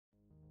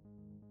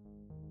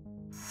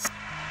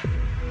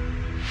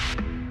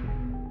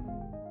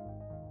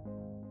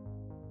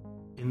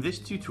In this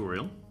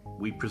tutorial,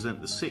 we present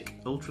the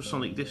SICK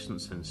ultrasonic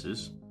distance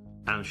sensors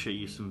and show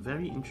you some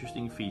very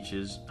interesting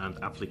features and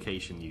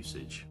application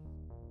usage.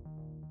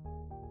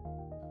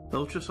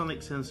 Ultrasonic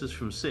sensors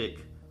from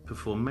SICK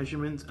perform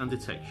measurement and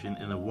detection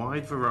in a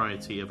wide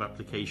variety of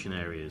application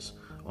areas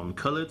on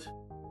coloured,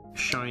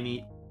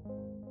 shiny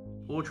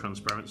or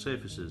transparent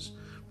surfaces,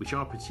 which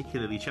are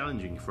particularly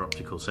challenging for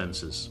optical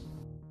sensors.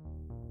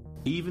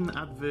 Even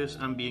adverse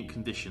ambient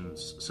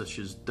conditions such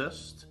as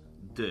dust,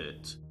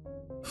 dirt,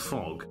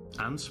 fog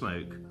and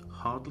smoke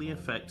hardly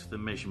affect the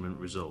measurement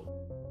result.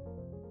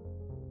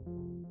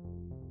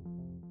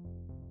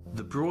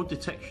 The broad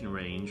detection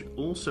range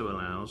also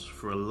allows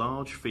for a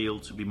large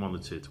field to be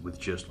monitored with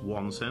just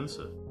one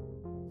sensor,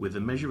 with a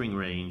measuring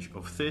range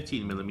of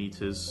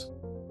 13mm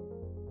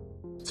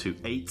to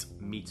 8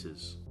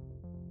 meters.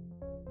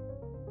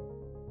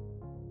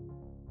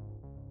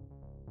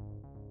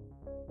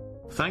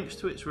 Thanks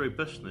to its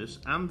robustness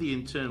and the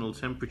internal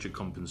temperature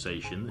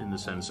compensation in the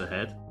sensor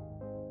head,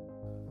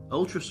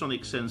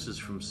 ultrasonic sensors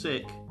from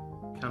SICK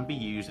can be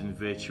used in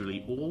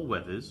virtually all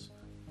weathers,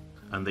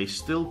 and they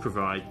still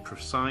provide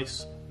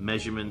precise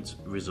measurement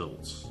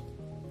results.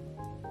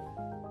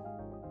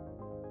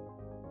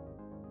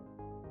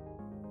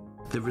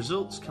 The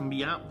results can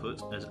be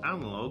output as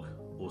analog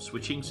or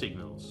switching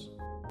signals.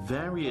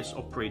 Various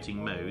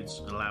operating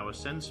modes allow a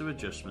sensor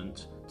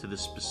adjustment to the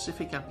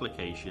specific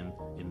application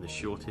in the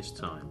shortest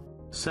time.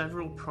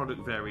 Several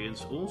product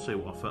variants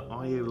also offer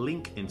I/O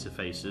link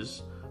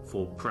interfaces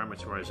for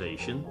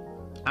parameterization,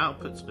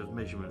 output of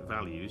measurement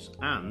values,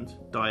 and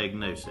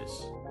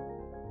diagnosis.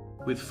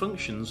 With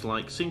functions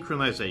like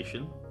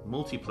synchronization,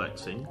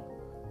 multiplexing,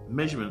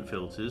 measurement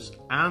filters,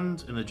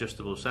 and an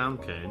adjustable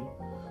sound cone,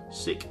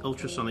 SICK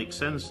ultrasonic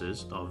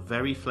sensors are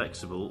very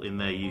flexible in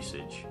their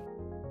usage.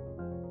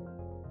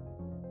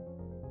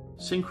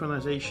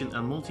 Synchronization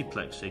and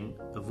multiplexing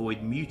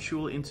avoid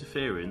mutual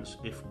interference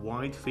if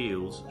wide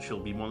fields shall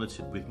be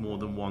monitored with more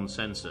than one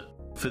sensor.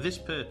 For this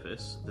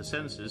purpose, the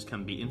sensors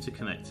can be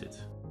interconnected.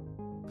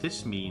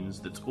 This means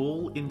that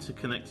all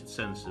interconnected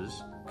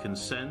sensors can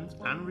send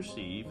and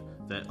receive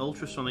their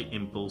ultrasonic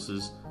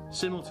impulses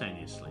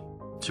simultaneously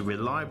to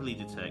reliably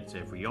detect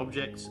every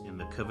object in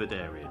the covered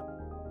area.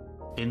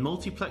 In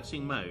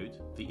multiplexing mode,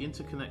 the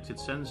interconnected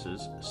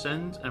sensors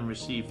send and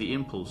receive the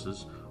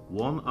impulses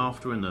one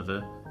after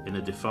another in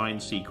a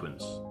defined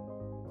sequence.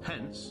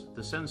 Hence,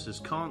 the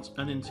sensors can't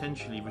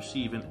unintentionally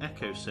receive an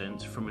echo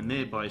sent from a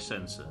nearby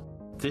sensor.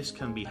 This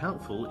can be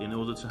helpful in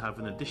order to have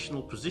an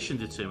additional position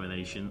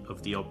determination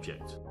of the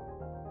object.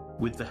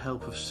 With the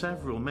help of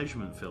several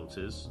measurement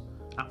filters,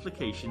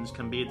 applications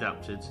can be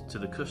adapted to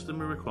the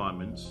customer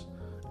requirements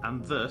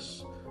and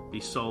thus be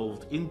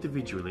solved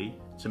individually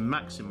to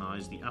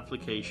maximize the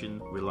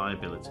application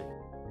reliability.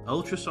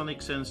 Ultrasonic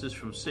sensors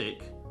from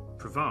SICK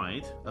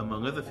provide,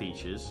 among other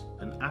features,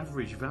 an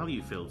average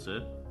value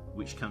filter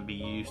which can be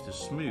used to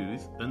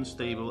smooth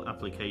unstable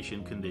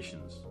application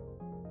conditions.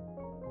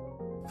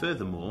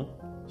 Furthermore,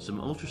 some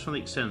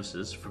ultrasonic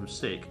sensors from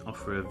SICK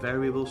offer a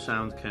variable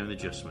sound cone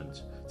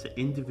adjustment to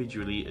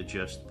individually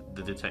adjust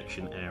the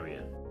detection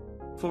area.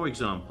 For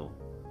example,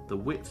 the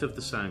width of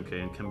the sound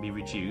cone can be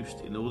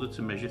reduced in order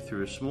to measure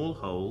through a small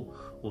hole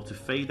or to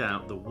fade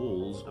out the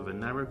walls of a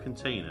narrow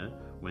container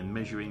when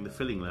measuring the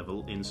filling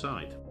level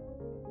inside.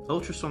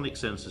 Ultrasonic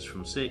sensors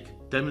from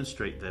SICK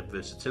demonstrate their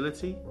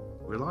versatility,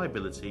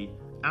 reliability,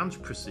 and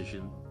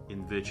precision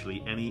in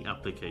virtually any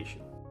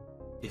application.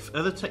 If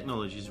other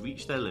technologies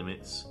reach their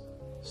limits,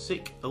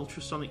 SICK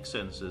ultrasonic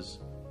sensors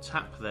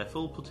tap their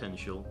full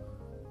potential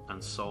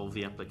and solve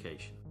the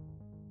application.